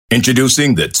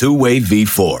Introducing the two-way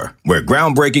V4, where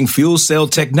groundbreaking fuel cell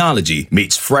technology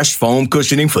meets fresh foam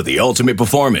cushioning for the ultimate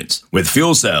performance. With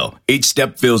fuel cell, each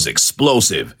step feels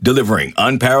explosive, delivering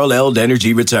unparalleled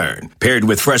energy return. Paired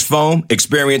with fresh foam,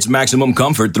 experience maximum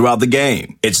comfort throughout the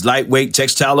game. Its lightweight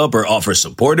textile upper offers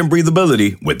support and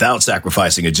breathability without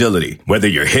sacrificing agility. Whether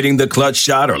you're hitting the clutch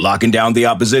shot or locking down the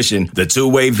opposition, the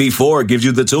two-way V4 gives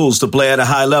you the tools to play at a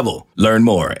high level. Learn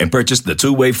more and purchase the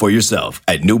two-way for yourself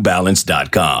at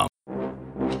newbalance.com.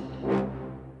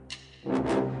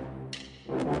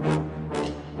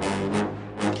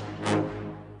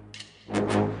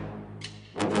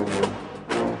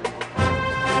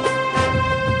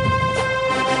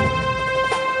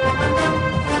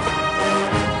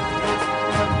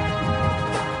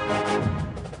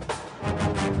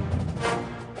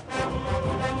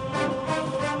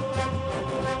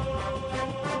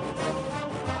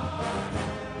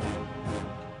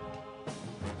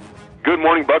 Good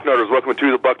morning, Bucknutters. Welcome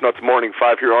to the Bucknuts Morning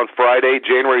 5 here on Friday,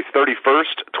 January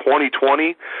 31st,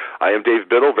 2020. I am Dave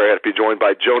Biddle, very happy to be joined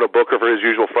by Jonah Booker for his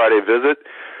usual Friday visit.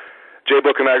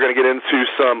 JBook and I are going to get into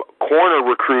some corner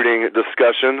recruiting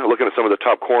discussion, looking at some of the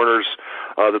top corners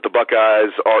that the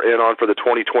Buckeyes are in on for the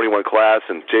 2021 class.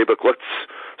 And JBook, let's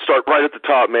start right at the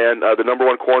top, man. The number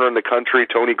one corner in the country,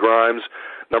 Tony Grimes,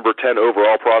 number 10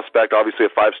 overall prospect, obviously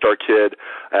a five-star kid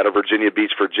out of Virginia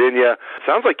Beach, Virginia.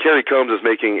 Sounds like Kerry Coombs is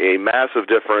making a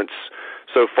massive difference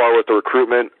so far with the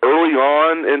recruitment. Early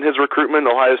on in his recruitment,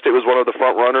 Ohio State was one of the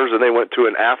front runners, and they went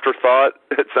to an afterthought,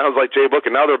 it sounds like, JBook,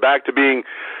 and now they're back to being,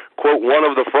 quote, one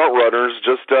of the front runners.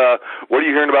 Just what are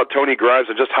you hearing about Tony Grimes,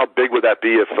 and just how big would that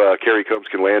be if Kerry Coombs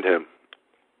can land him?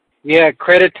 Yeah,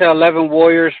 credit to 11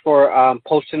 Warriors for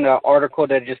posting an article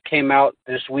that just came out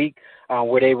this week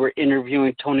where they were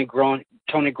interviewing Tony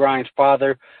Grimes'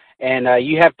 father. And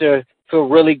you have to feel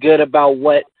really good about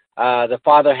what the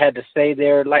father had to say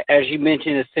there. Like, as you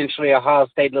mentioned, essentially Ohio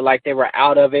State looked like they were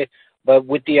out of it. But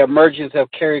with the emergence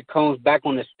of Kerry Coombs back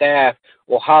on the staff,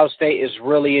 Ohio State is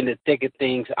really in the thick of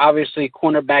things. Obviously,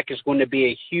 cornerback is going to be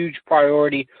a huge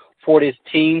priority for this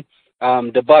team.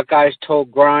 The Buckeyes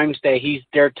told Grimes that he's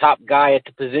their top guy at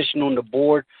the position on the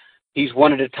board. He's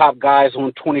one of the top guys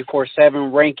on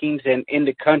 24/7 rankings and in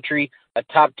the country, a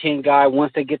top 10 guy.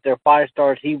 Once they get their 5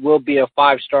 stars, he will be a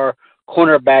 5-star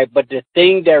cornerback. But the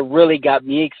thing that really got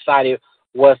me excited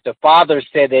was the father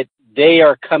said that they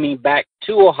are coming back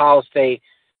to Ohio State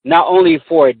not only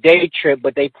for a day trip,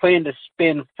 but they plan to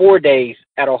spend 4 days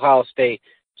at Ohio State.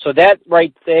 So that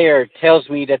right there tells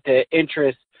me that the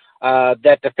interest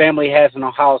that the family has in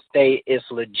Ohio State is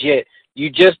legit. You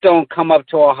just don't come up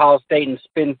to Ohio State and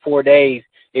spend 4 days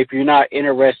if you're not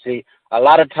interested. A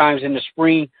lot of times in the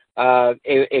spring,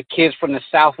 if kids from the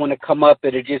South want to come up,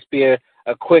 it'll just be a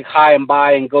quick high and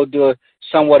by and go do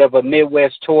somewhat of a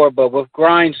Midwest tour. But with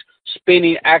Grimes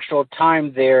spending actual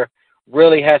time there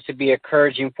really has to be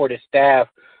encouraging for the staff.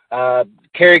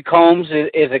 Kerry Coombs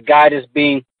is a guy that's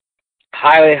being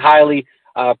highly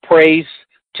praised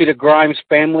to the Grimes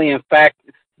family. In fact,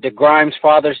 the Grimes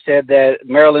father said that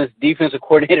Maryland's defensive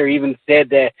coordinator even said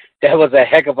that was a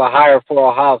heck of a hire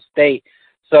for Ohio State.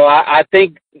 So I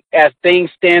think as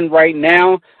things stand right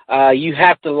now, you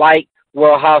have to like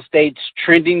where Ohio State's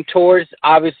trending towards.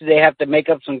 Obviously, they have to make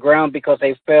up some ground because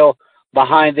they fell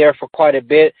behind there for quite a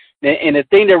bit. And the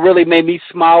thing that really made me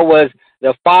smile was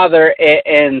the father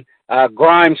and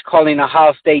Grimes calling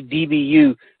Ohio State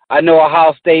DBU. I know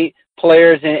Ohio State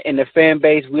players in the fan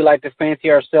base, we like to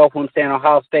fancy ourselves when saying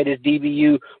Ohio State is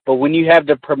DBU, but when you have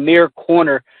the premier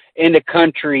corner in the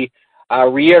country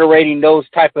reiterating those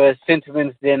type of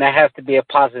sentiments, then that has to be a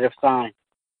positive sign.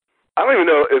 I don't even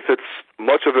know if it's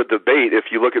much of a debate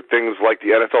if you look at things like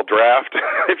the NFL draft.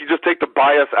 If you just take the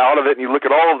bias out of it and you look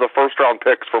at all of the first-round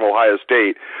picks from Ohio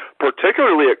State,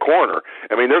 particularly at corner.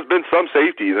 I mean, there's been some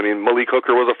safeties. I mean, Malik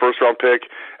Hooker was a first-round pick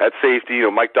at safety.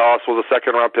 You know, Mike Doss was a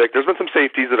second-round pick. There's been some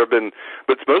safeties that have been,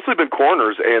 but it's mostly been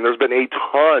corners, and there's been a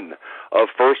ton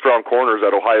of first-round corners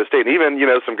at Ohio State. And even, you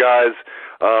know, some guys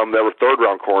that were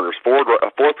third-round corners,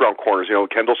 fourth-round corners. You know,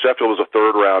 Kendall Sheffield was a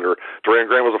third-rounder. Duran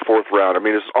Graham was a fourth-rounder. I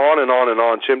mean, it's on and on and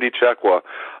on. Chimdi Chekwa.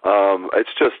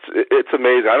 It's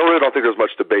amazing. I really don't think there's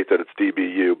much debate that it's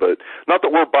DBU, but not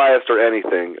that we're biased or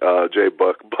anything,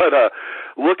 JBook. But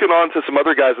looking on to some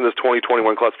other guys in this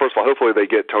 2021 class, first of all, hopefully they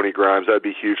get Tony Grimes. That'd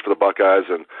be huge for the Buckeyes,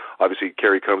 and obviously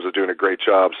Kerry Coombs is doing a great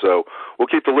job. So we'll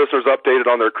keep the listeners updated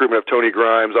on the recruitment of Tony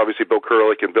Grimes. Obviously Bill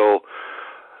Kurlick and Bill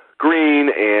Green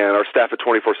and our staff at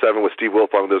 24/7 with Steve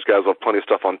Wilfong. Those guys will have plenty of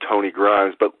stuff on Tony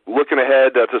Grimes. But looking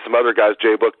ahead to some other guys,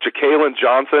 JBook, Jakailin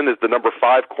Johnson is the number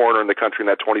 5 corner in the country in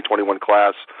that 2021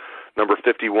 class. number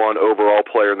 51 overall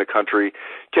player in the country.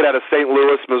 Kid out of St.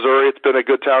 Louis, Missouri. It's been a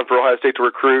good town for Ohio State to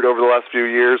recruit over the last few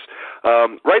years.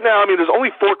 Right now, I mean, there's only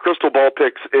 4 crystal ball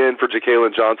picks in for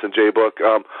Jakailin Johnson, JBook,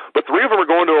 but 3 of them are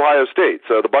going to Ohio State.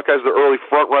 So the Buckeyes are the early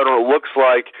front runner, it looks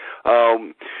like.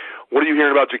 What are you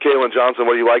hearing about Jakailin Johnson?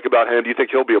 What do you like about him? Do you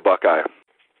think he'll be a Buckeye?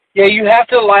 Yeah, you have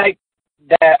to like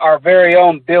that our very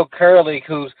own Bill Curley,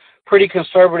 who's pretty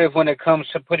conservative when it comes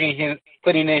to putting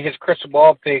in his crystal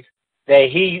ball picks, that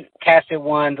he casted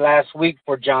one last week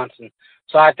for Johnson.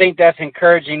 So I think that's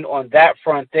encouraging on that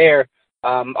front there.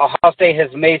 Ohio State has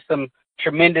made some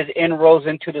tremendous inroads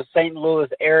into the St. Louis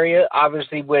area,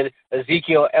 obviously with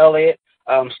Ezekiel Elliott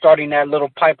starting that little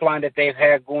pipeline that they've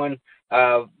had going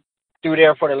through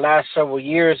there for the last several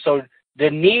years. So the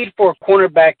need for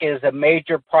cornerback is a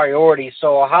major priority.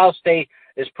 So Ohio State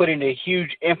is putting a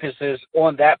huge emphasis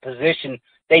on that position.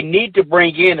 They need to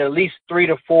bring in at least 3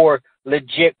 to 4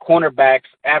 legit cornerbacks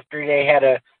after they had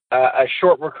a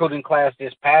short recruiting class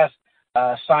this past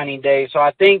signing day. So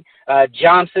I think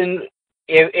Johnson,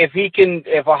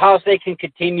 if Ohio State can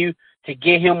continue to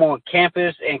get him on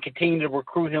campus and continue to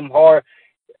recruit him hard,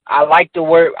 I like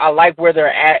where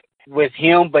they're at with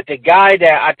him. But the guy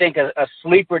that I think a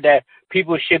sleeper that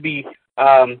people should be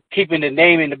keeping the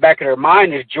name in the back of their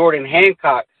mind is Jordan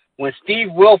Hancock. When Steve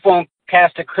Wilfong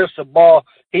cast a crystal ball,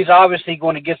 he's obviously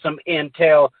going to get some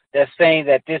intel that's saying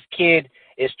that this kid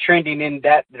is trending in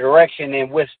that direction.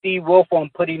 And with Steve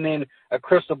Wilfong putting in a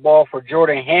crystal ball for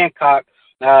Jordan Hancock,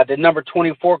 the number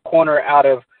 24 corner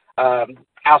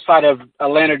outside of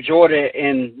Atlanta, Georgia,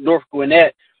 in North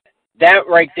Gwinnett, that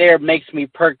right there makes me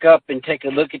perk up and take a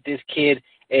look at this kid.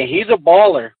 And he's a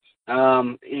baller.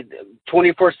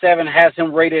 24/7 has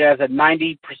him rated as a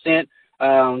 90%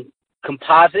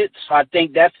 composite. So I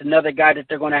think that's another guy that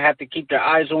they're going to have to keep their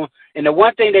eyes on. And the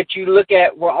one thing that you look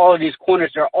at with all of these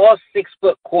corners, they're all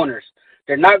 6-foot corners.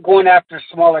 They're not going after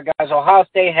smaller guys. Ohio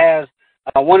State has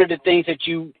one of the things that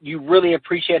you really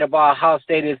appreciate about Ohio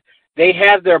State is they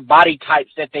have their body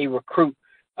types that they recruit.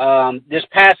 This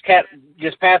past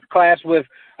class with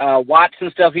Watts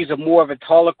and stuff, he's more of a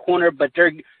taller corner, but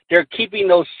they're keeping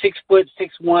those 6',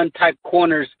 6'1" type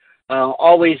corners,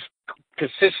 always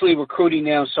consistently recruiting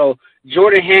them. So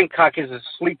Jordan Hancock is a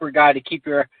sleeper guy to keep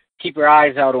your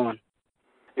eyes out on.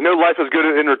 You know, life is good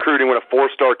in recruiting when a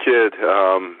 4-star kid,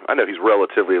 I know he's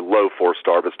relatively low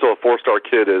 4-star, but still a 4-star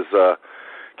kid is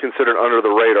considered under the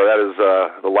radar. That is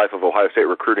the life of Ohio State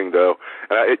recruiting, though.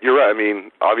 And you're right. I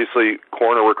mean, obviously,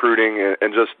 corner recruiting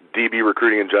and just DB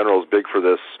recruiting in general is big for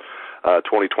this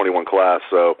 2021 class.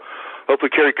 So hopefully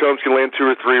Kerry Coombs can land 2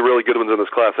 or 3 really good ones in this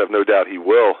class. I have no doubt he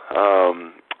will.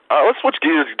 Let's switch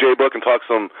gears to JBook and talk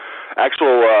some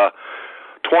actual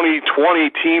 2020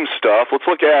 team stuff. Let's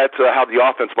look at how the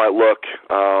offense might look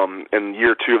in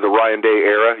year 2 of the Ryan Day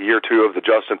era, year 2 of the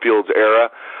Justin Fields era.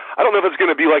 I don't know if it's going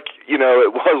to be like, it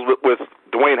was with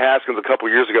Dwayne Haskins a couple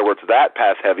years ago where it's that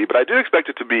pass-heavy, but I do expect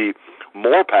it to be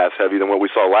more pass-heavy than what we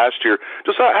saw last year.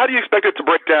 Just how do you expect it to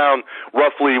break down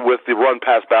roughly with the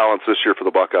run-pass balance this year for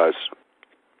the Buckeyes?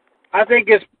 I think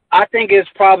it's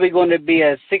probably going to be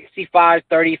a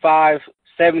 65-35,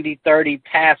 70-30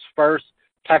 pass-first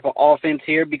type of offense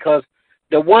here, because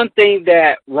the one thing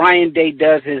that Ryan Day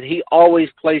does is he always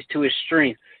plays to his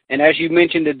strength. And as you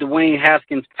mentioned, the Dwayne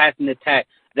Haskins passing attack,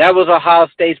 that was Ohio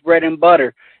State's bread and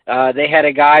butter. They had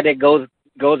a guy that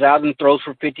goes out and throws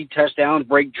for 50 touchdowns,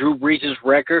 break Drew Brees'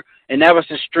 record, and that was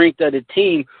the strength of the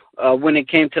team when it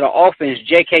came to the offense.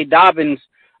 J.K. Dobbins,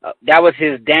 that was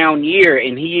his down year,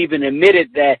 and he even admitted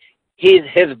that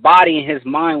his body and his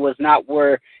mind was not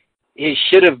where it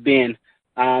should have been.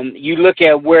 You look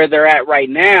at where they're at right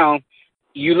now,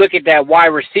 you look at that wide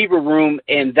receiver room,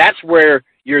 and that's where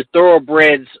your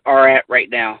thoroughbreds are at right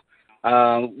now.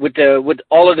 With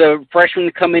all of the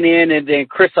freshmen coming in, and then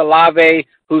Chris Olave,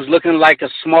 who's looking like a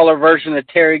smaller version of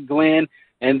Terry Glenn,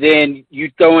 and then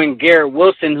you throw in Garrett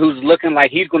Wilson, who's looking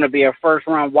like he's going to be a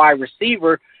first-round wide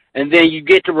receiver, and then you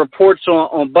get the reports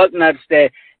on Bucknuts that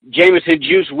Jamison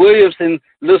Juice Williamson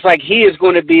looks like he is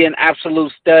going to be an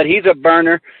absolute stud. He's a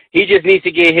burner. He just needs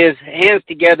to get his hands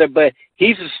together, but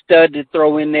he's a stud to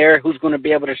throw in there who's going to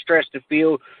be able to stretch the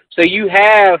field. So you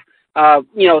have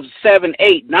 7,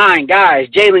 8, 9 guys.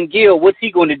 Jalen Gill, what's he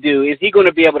going to do? Is he going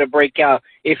to be able to break out?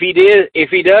 If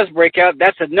he does break out,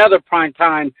 that's another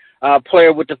primetime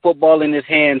player with the football in his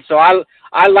hand. So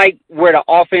I like where the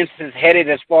offense is headed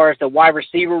as far as the wide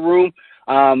receiver room.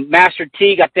 Master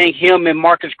Teague, I think him and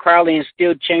Marcus Crowley and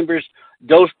Steele Chambers,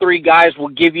 those 3 guys will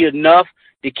give you enough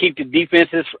to keep the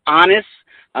defenses honest.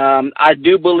 I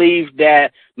do believe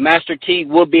that Master Teague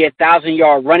will be a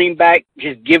 1,000-yard running back,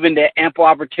 just given the ample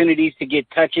opportunities to get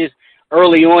touches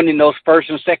early on in those first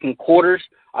and second quarters.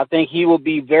 I think he will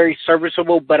be very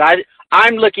serviceable, but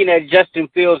I'm looking at Justin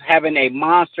Fields having a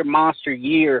monster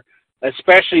year,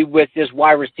 especially with this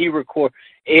wide receiver core.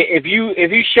 If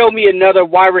you show me another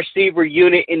wide receiver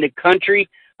unit in the country,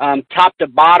 top to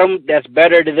bottom, that's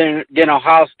better than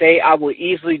Ohio State, I will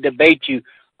easily debate you.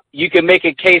 You can make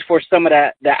a case for some of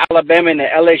the Alabama and the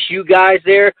LSU guys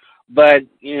there, but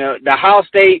the Ohio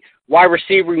State wide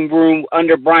receiving room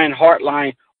under Brian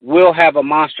Hartline will have a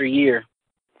monster year.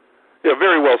 Yeah,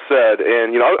 very well said.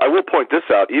 And, I will point this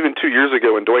out. Even 2 years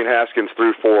ago when Dwayne Haskins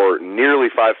threw for nearly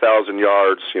 5,000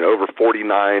 yards, over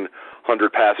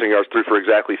 4,900 passing yards, threw for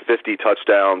exactly 50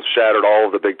 touchdowns, shattered all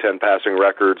of the Big Ten passing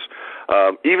records.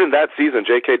 Even that season,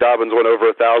 J.K. Dobbins went over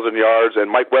 1,000 yards,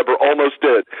 and Mike Weber almost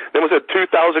did. They almost had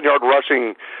 2,000-yard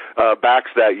rushing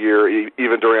backs that year,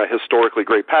 even during a historically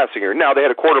great passing year. Now, they had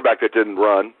a quarterback that didn't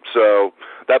run, so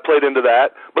that played into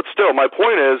that. But still, my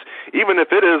point is, even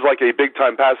if it is like a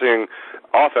big-time passing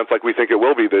offense like we think it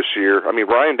will be this year,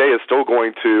 Ryan Day is still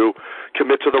going to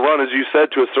commit to the run, as you said,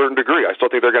 to a certain degree. I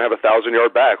still think they're going to have a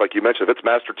 1,000-yard back. Like you mentioned, if it's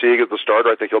Master Teague as the starter,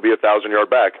 I think he'll be a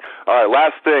 1,000-yard back. All right,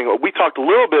 last thing. We talked a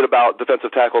little bit about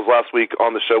defensive tackles last week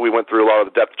on the show. We went through a lot of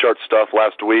the depth chart stuff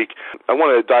last week. I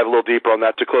want to dive a little deeper on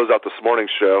that to close out this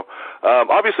morning's show.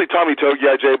 Obviously, Tommy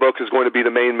Togiai, JBook, is going to be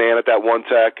the main man at that 1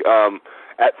 tech.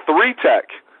 At 3 tech,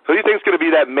 who do you think is going to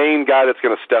be that main guy that's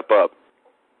going to step up?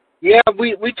 Yeah,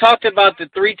 we talked about the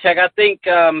 3 tech. I think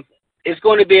it's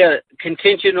going to be a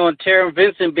contention on Taron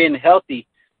Vincent being healthy.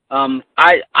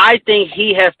 I think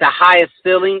he has the highest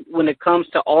ceiling when it comes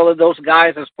to all of those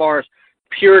guys as far as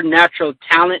pure natural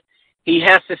talent. He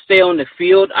has to stay on the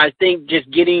field. I think just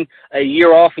getting a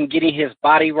year off and getting his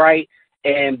body right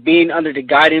and being under the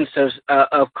guidance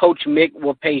of Coach Mick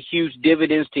will pay huge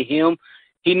dividends to him.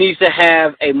 He needs to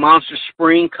have a monster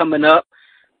spring coming up.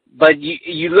 But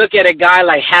you look at a guy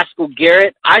like Haskell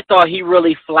Garrett, I thought he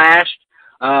really flashed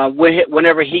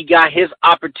whenever he got his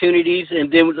opportunities.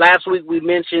 And then last week we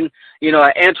mentioned,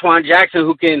 Antoine Jackson,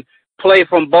 who can play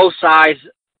from both sides.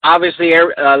 Obviously,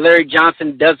 Larry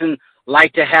Johnson doesn't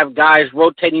like to have guys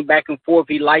rotating back and forth.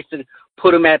 He likes to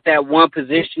put them at that one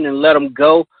position and let them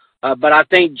go. But I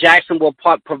think Jackson will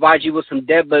provide you with some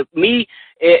depth. But me,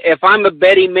 if I'm a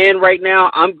betting man right now,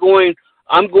 I'm going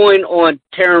on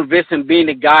Taron Vincent being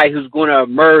the guy who's going to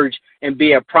emerge and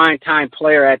be a primetime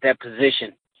player at that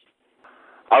position.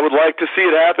 I would like to see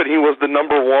it happen. He was the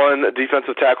number 1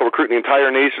 defensive tackle recruit in the entire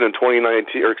nation in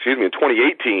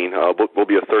 2018. Will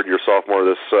be a third-year sophomore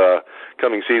this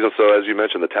coming season. So as you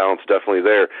mentioned, the talent's definitely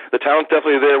there. The talent's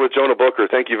definitely there with Jonah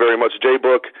Booker. Thank you very much,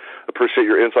 JBook. Appreciate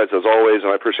your insights as always,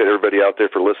 and I appreciate everybody out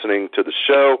there for listening to the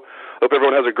show. Hope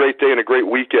everyone has a great day and a great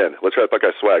weekend. Let's try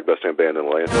Buckeye swag. Best damn band in the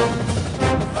land.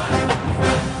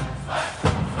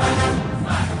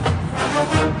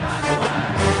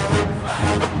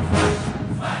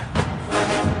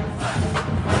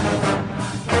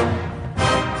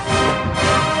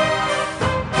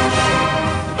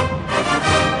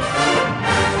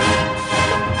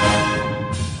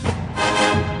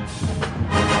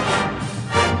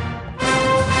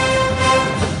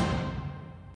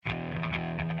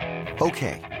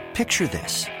 Okay, picture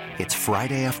this. It's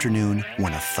Friday afternoon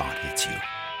when a thought hits you.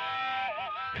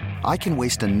 I can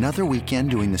waste another weekend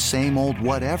doing the same old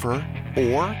whatever,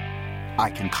 or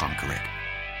I can conquer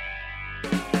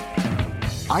it.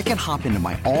 I can hop into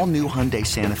my all-new Hyundai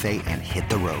Santa Fe and hit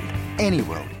the road. Any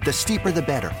road. The steeper, the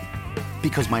better.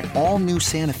 Because my all-new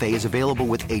Santa Fe is available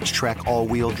with H-Track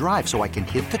all-wheel drive, so I can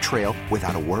hit the trail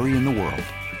without a worry in the world.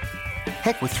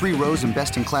 Heck, with 3 rows and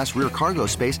best-in-class rear cargo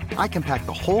space, I can pack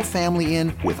the whole family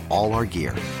in with all our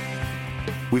gear.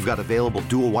 We've got available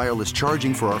dual wireless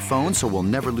charging for our phones, so we'll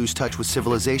never lose touch with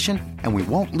civilization, and we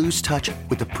won't lose touch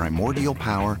with the primordial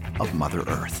power of Mother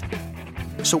Earth.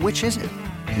 So which is it?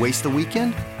 Waste the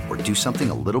weekend or do something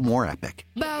a little more epic?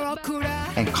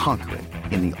 And conquer it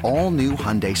in the all-new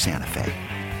Hyundai Santa Fe.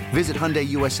 Visit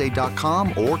HyundaiUSA.com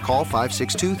or call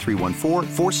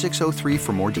 562-314-4603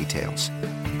 for more details.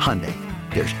 Hyundai,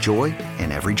 there's joy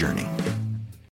in every journey.